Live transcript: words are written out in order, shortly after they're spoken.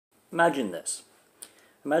Imagine this.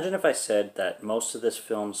 Imagine if I said that most of this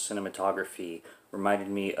film's cinematography reminded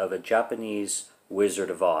me of a Japanese Wizard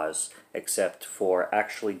of Oz, except for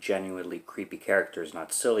actually genuinely creepy characters,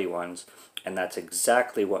 not silly ones, and that's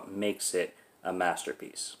exactly what makes it a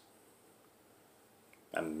masterpiece.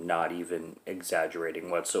 I'm not even exaggerating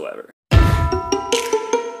whatsoever.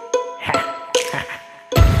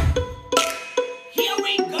 Here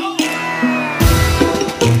we go!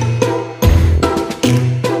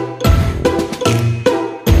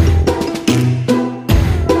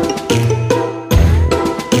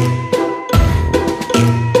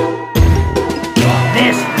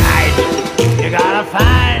 This night, you gotta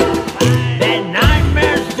find that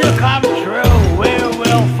nightmares do come true. We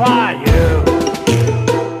will find you.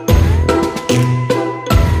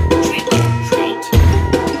 Trick or treat.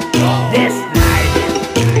 This night,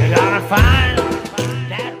 you gotta find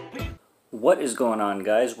that. What is going on,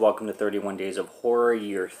 guys? Welcome to 31 Days of Horror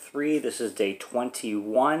Year 3. This is day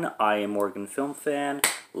 21. I am Morgan Film Fan.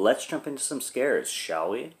 Let's jump into some scares, shall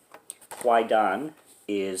we? Kwaidan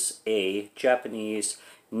is a Japanese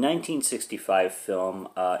 1965 film,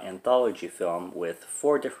 anthology film with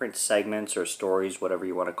 4 different segments or stories, whatever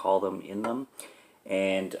you want to call them, in them,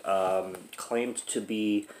 and claimed to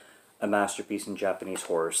be a masterpiece in Japanese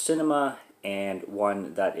horror cinema, and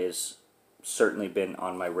one that has certainly been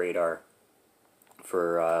on my radar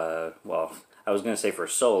for, well, I was going to say for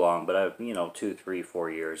so long, but 2, 3, 4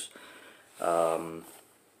 years, kind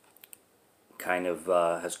of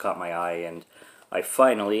has caught my eye, and I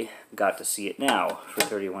finally got to see it now for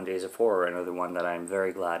 31 Days of Horror, another one that I'm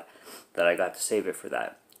very glad that I got to save it for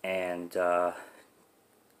that. And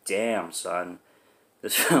damn, son,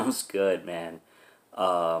 this film's good, man.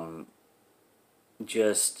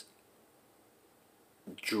 Just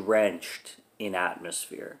drenched in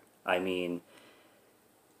atmosphere. I mean,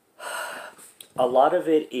 a lot of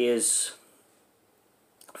it is...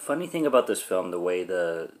 Funny thing about this film, the way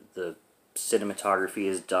the cinematography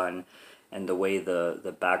is done and the way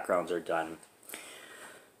the backgrounds are done,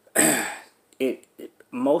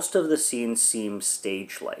 most of the scenes seem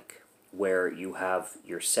stage-like, where you have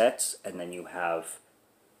your sets and then you have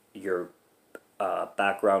your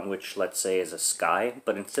background, which let's say is a sky,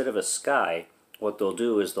 but instead of a sky, what they'll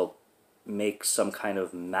do is they'll make some kind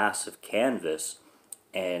of massive canvas,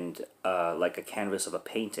 and like a canvas of a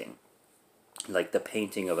painting, like the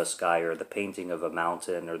painting of a sky or the painting of a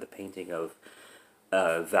mountain or the painting of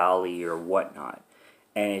a valley or whatnot,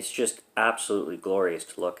 and it's just absolutely glorious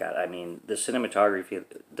to look at. I mean, the cinematography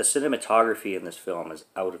in this film is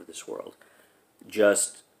out of this world,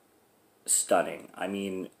 just stunning. I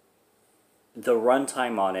mean, the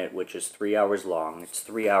runtime on it, which is 3 hours long, it's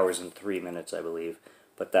 3 hours and 3 minutes, I believe,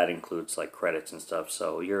 but that includes like credits and stuff,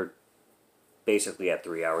 so you're basically at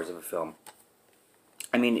 3 hours of a film.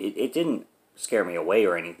 I mean, it didn't scare me away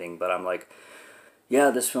or anything, but I'm like, yeah,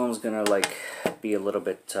 this film's gonna like be a little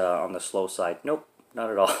bit on the slow side. Nope, not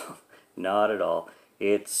at all. Not at all.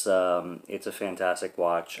 It's a fantastic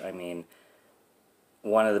watch. I mean,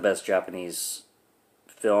 one of the best Japanese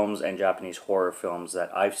films and Japanese horror films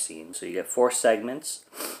that I've seen. So you get 4 segments.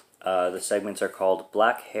 The segments are called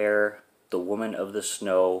Black Hair, The Woman of the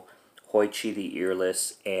Snow, Hoichi the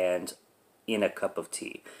Earless, and In a Cup of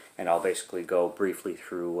Tea. And I'll basically go briefly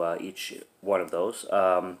through each one of those.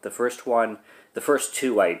 The first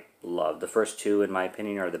two I love. The first 2, in my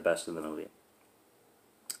opinion, are the best in the movie.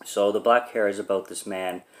 So the Black Hair is about this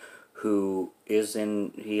man who is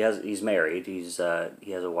he's married. He has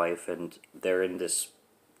a wife, and they're in this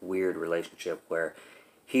weird relationship where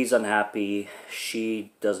he's unhappy.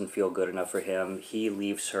 She doesn't feel good enough for him. He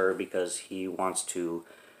leaves her because he wants to,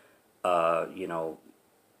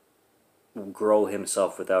 grow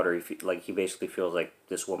himself without her. He basically feels like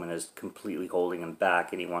this woman is completely holding him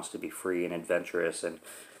back, and he wants to be free and adventurous and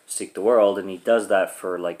seek the world, and he does that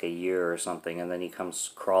for like a year or something, and then he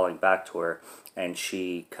comes crawling back to her, and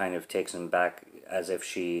she kind of takes him back as if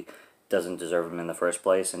she doesn't deserve him in the first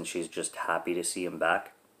place, and she's just happy to see him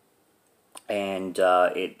back. And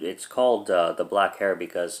it's called The Black Hair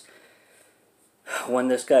because when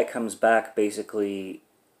this guy comes back, basically,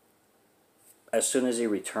 as soon as he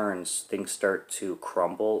returns, things start to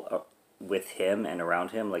crumble with him and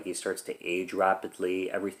around him. Like, he starts to age rapidly.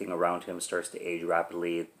 Everything around him starts to age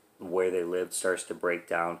rapidly. Where they lived starts to break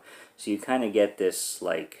down. So you kind of get this,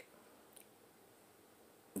 like,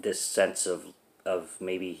 this sense of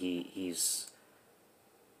maybe he's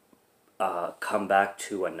come back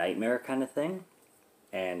to a nightmare kind of thing.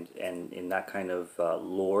 And in that kind of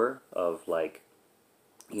lore of, like,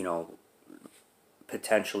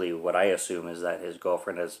 potentially what I assume is that his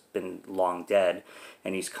girlfriend has been long dead,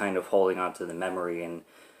 and he's kind of holding on to the memory and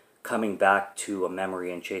coming back to a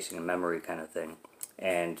memory and chasing a memory kind of thing.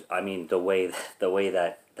 And I mean the way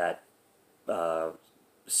that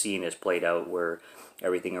scene is played out, where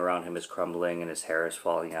everything around him is crumbling and his hair is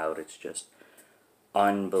falling out. It's just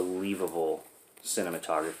unbelievable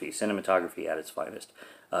cinematography at its finest.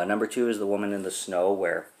 Number two is The Woman in the Snow,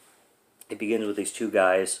 where it begins with these two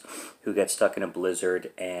guys who get stuck in a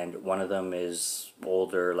blizzard, and one of them is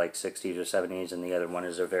older, like 60s or 70s, and the other one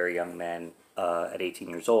is a very young man at 18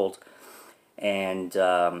 years old. And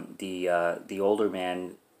the older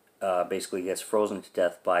man basically gets frozen to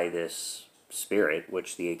death by this spirit,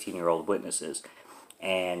 which the 18-year-old witnesses.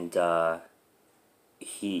 And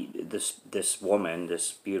this woman,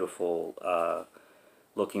 this beautiful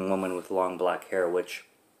looking woman with long black hair, which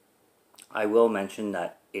I will mention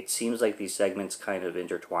that it seems like these segments kind of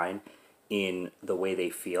intertwine in the way they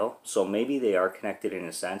feel. So maybe they are connected in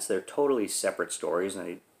a sense. They're totally separate stories,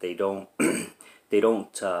 and they don't they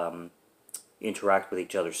don't interact with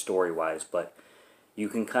each other story-wise, but you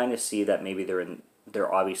can kind of see that maybe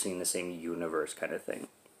they're obviously in the same universe kind of thing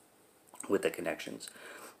with the connections.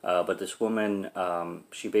 But this woman,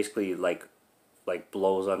 she basically like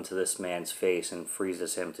blows onto this man's face and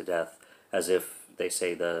freezes him to death, as if they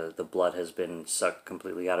say the blood has been sucked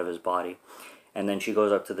completely out of his body. And then she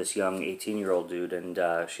goes up to this young 18-year-old dude, and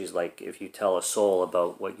she's like, if you tell a soul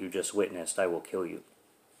about what you just witnessed, I will kill you.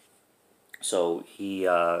 So he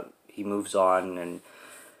moves on, and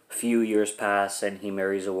a few years pass, and he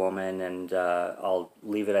marries a woman, and I'll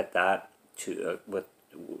leave it at that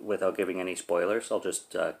without giving any spoilers. I'll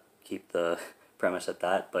just keep the premise at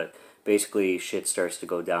that. But basically, shit starts to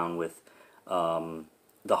go down with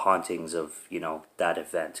the hauntings of, that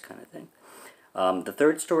event kind of thing. The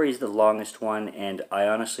third story is the longest one, and I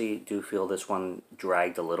honestly do feel this one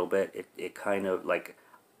dragged a little bit. It kind of, like,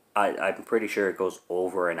 I'm pretty sure it goes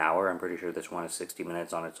over an hour. I'm pretty sure this one is 60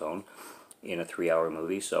 minutes on its own in a 3-hour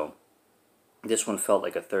movie, so this one felt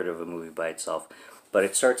like a third of a movie by itself. But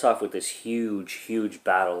it starts off with this huge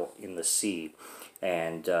battle in the sea,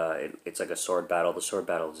 and it's like a sword battle. The sword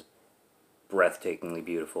battle is breathtakingly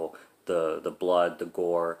beautiful. The blood, the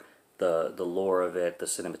gore, the lore of it, the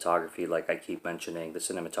cinematography, like I keep mentioning, the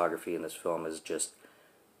cinematography in this film is just,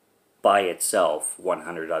 by itself,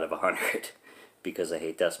 100 out of 100. Because I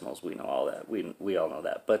hate decimals, we know all that. We all know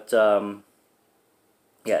that. But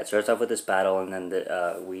yeah, it starts off with this battle, and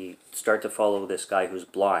then we start to follow this guy who's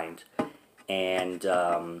blind, and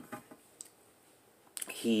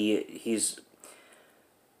he's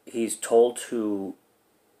told to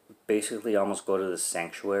basically almost go to this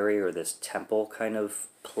sanctuary or this temple kind of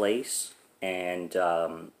place, and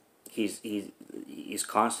he's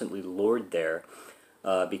constantly lured there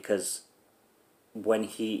because when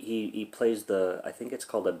he plays I think it's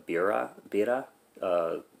called a bira,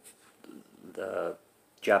 the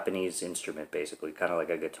Japanese instrument, basically, kind of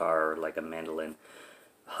like a guitar or like a mandolin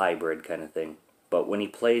hybrid kind of thing. But when he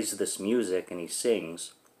plays this music and he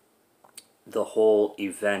sings, the whole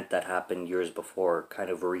event that happened years before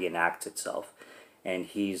kind of reenacts itself, and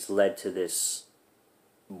he's led to this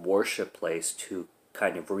worship place to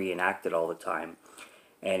kind of reenact it all the time,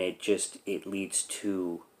 and it leads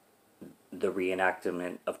to the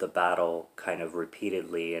reenactment of the battle kind of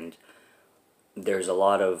repeatedly. And there's a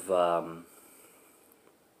lot of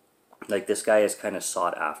like, this guy is kind of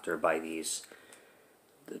sought after by these,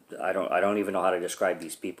 I don't even know how to describe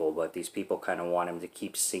these people, but these people kind of want him to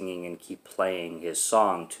keep singing and keep playing his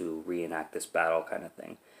song to reenact this battle kind of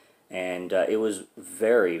thing. And it was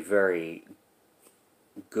very, very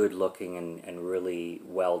good looking and really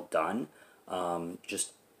well done.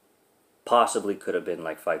 Just possibly could have been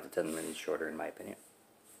like 5 to 10 minutes shorter, in my opinion.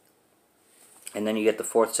 And then you get the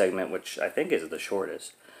fourth segment, which I think is the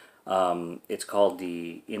shortest. It's called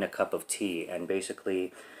the In a Cup of Tea, and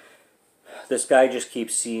basically this guy just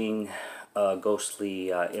keeps seeing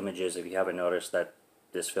ghostly images. If you haven't noticed, that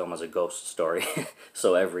this film is a ghost story,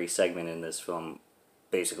 so every segment in this film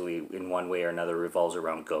basically in one way or another revolves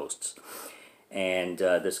around ghosts. And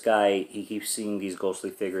this guy, he keeps seeing these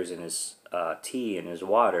ghostly figures in his tea, in his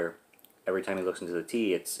water. Every time he looks into the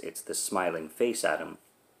tea, it's this smiling face at him.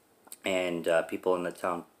 And people in the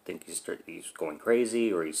town think he's going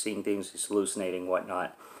crazy, or he's seeing things, he's hallucinating,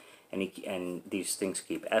 whatnot. And these things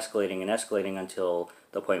keep escalating and escalating until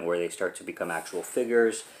the point where they start to become actual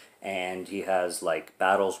figures. And he has like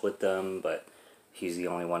battles with them, but he's the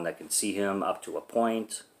only one that can see him up to a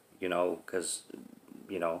point, because,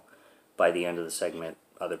 by the end of the segment,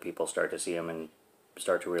 other people start to see him and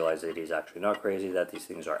start to realize that he's actually not crazy, that these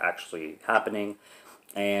things are actually happening.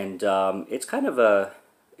 And it's kind of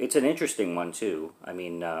it's an interesting one too. I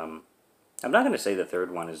mean, I'm not going to say the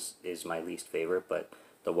third one is my least favorite, but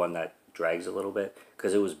the one that drags a little bit,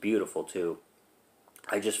 because it was beautiful too.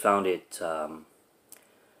 I just found it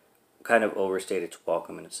kind of overstayed its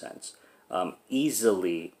welcome in a sense.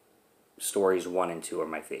 Easily, stories 1 and 2 are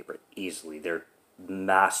my favorite. Easily, they're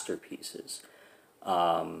masterpieces.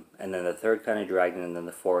 And then the third kind of dragged, and then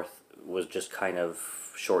the fourth was just kind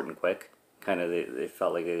of short and quick. Kind of, it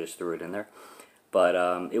felt like they just threw it in there. But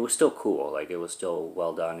it was still cool. Like, it was still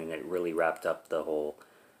well done, and it really wrapped up the whole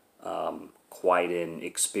Kwaidan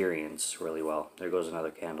experience really well. There goes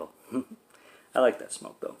another candle. I like that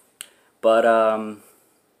smoke though.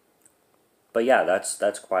 But yeah, that's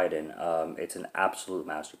Kwaidan. It's an absolute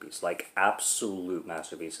masterpiece. Like, absolute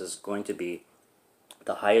masterpiece. This is going to be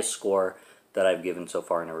the highest score that I've given so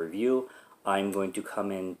far in a review. I'm going to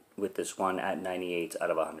come in with this one at 98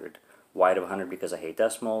 out of 100. Why out of 100? Because I hate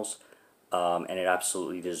decimals, and it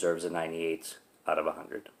absolutely deserves a 98 out of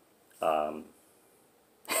 100.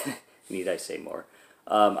 Need I say more?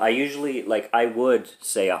 I usually, like, I would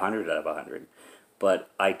say 100 out of 100, but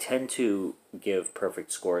I tend to give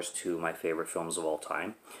perfect scores to my favorite films of all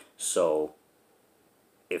time. So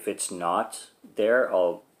if it's not there,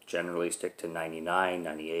 I'll generally stick to 99,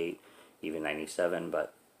 98, even 97,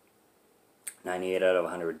 but 98 out of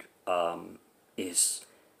 100 is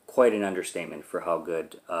quite an understatement for how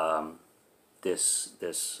good this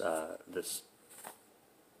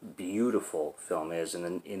beautiful film is.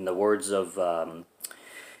 And in the words of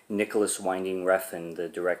Nicholas Winding Refn, the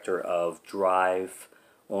director of Drive,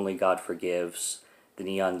 Only God Forgives, The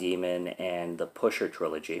Neon Demon, and the Pusher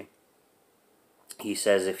trilogy, he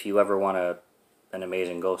says, if you ever want an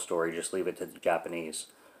amazing ghost story, just leave it to the Japanese.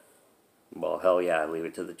 Well, hell yeah, leave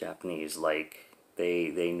it to the Japanese. Like,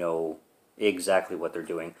 they know exactly what they're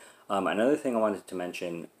doing. Another thing I wanted to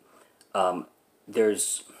mention,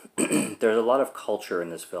 there's there's a lot of culture in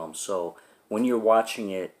this film, so when you're watching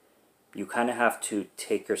it, you kind of have to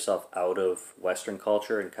take yourself out of Western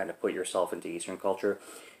culture and kind of put yourself into Eastern culture.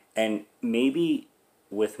 And maybe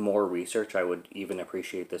with more research, I would even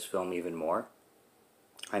appreciate this film even more.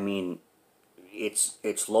 I mean,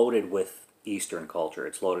 it's loaded with Eastern culture.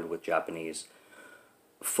 It's loaded with Japanese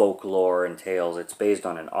folklore and tales. It's based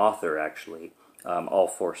on an author, actually. All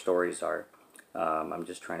 4 stories are. I'm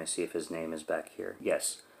just trying to see if his name is back here.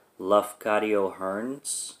 Yes, Lafcadio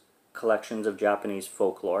Hearn's collections of Japanese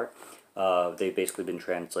folklore. They've basically been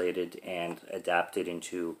translated and adapted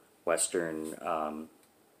into Western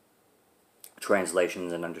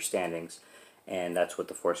translations and understandings, and that's what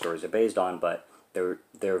the 4 stories are based on. But they're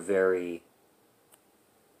very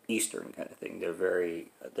Eastern kind of thing. They're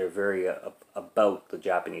very about the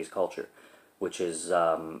Japanese culture, which is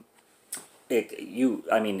I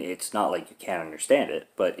mean, it's not like you can't understand it,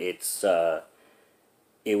 but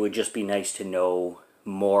it would just be nice to know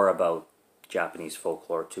more about Japanese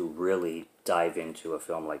folklore to really dive into a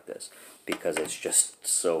film like this, because it's just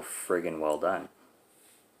so friggin' well done.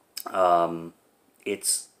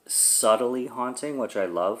 It's subtly haunting, which I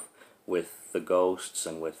love, with the ghosts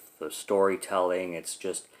and with the storytelling. It's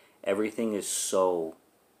just, everything is so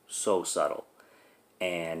subtle.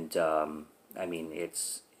 And, I mean,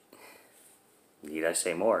 need I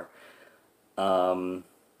say more?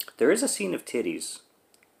 There is a scene of titties.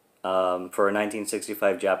 For a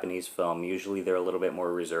 1965 Japanese film, usually they're a little bit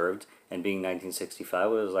more reserved, and being 1965, I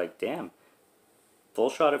was like, damn,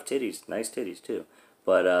 full shot of titties, nice titties too.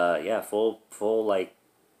 But yeah, full like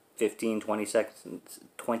 15, 20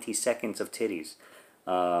 seconds of titties.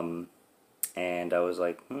 And I was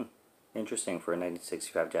like, interesting for a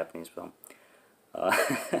 1965 Japanese film.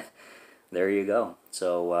 There you go.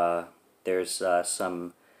 So there's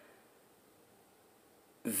some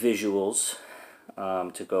visuals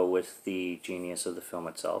to go with the genius of the film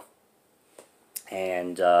itself.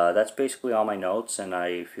 And that's basically all my notes, and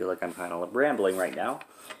I feel like I'm kind of rambling right now.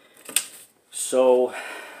 So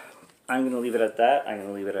I'm going to leave it at that. I'm going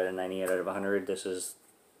to leave it at a 98 out of 100. This is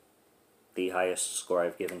the highest score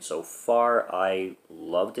I've given so far. I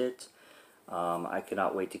loved it. I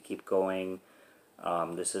cannot wait to keep going.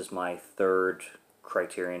 This is my third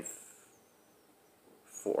Criterion,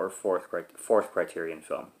 fourth Criterion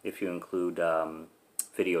film, if you include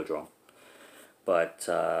Videodrome. But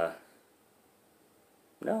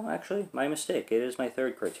no, actually, my mistake. It is my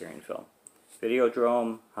third Criterion film.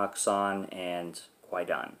 Videodrome, Hakusan, and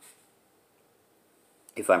Kwaidan.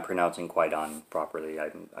 If I'm pronouncing Kwaidan properly,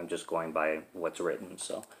 I'm just going by what's written,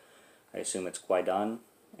 so I assume it's Kwaidan.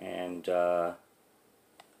 And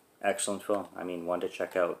excellent film. I mean, one to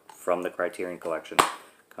check out from the Criterion Collection.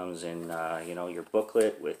 Comes in, you know, your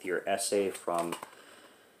booklet with your essay from,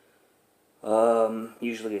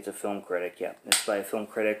 usually it's a film critic, yeah. It's by a film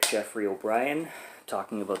critic, Jeffrey O'Brien,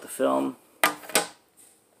 talking about the film.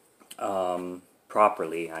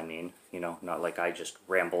 properly, I mean, you know, not like I just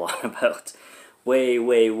ramble on about way,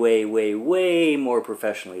 way, way, way, way more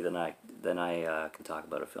professionally than I can talk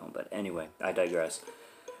about a film. But anyway, I digress.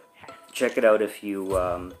 Check it out if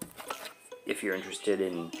you're interested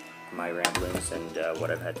in my ramblings and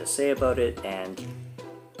what I've had to say about it. And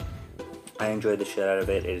I enjoyed the shit out of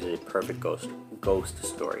it. It is a perfect ghost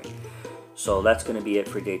story. So that's going to be it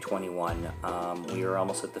for day 21. We are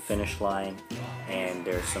almost at the finish line, and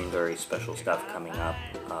there's some very special stuff coming up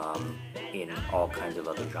in all kinds of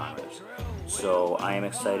other genres. So I am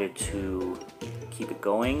excited to keep it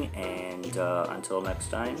going, and until next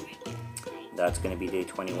time, that's going to be day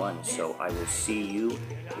 21. So I will see you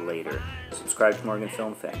later. Subscribe to Morgan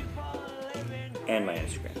Film Fan and my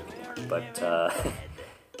Instagram if you want. But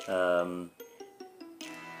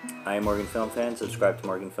I am Morgan Film Fan. Subscribe to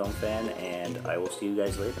Morgan Film Fan, and I will see you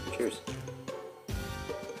guys later. Cheers.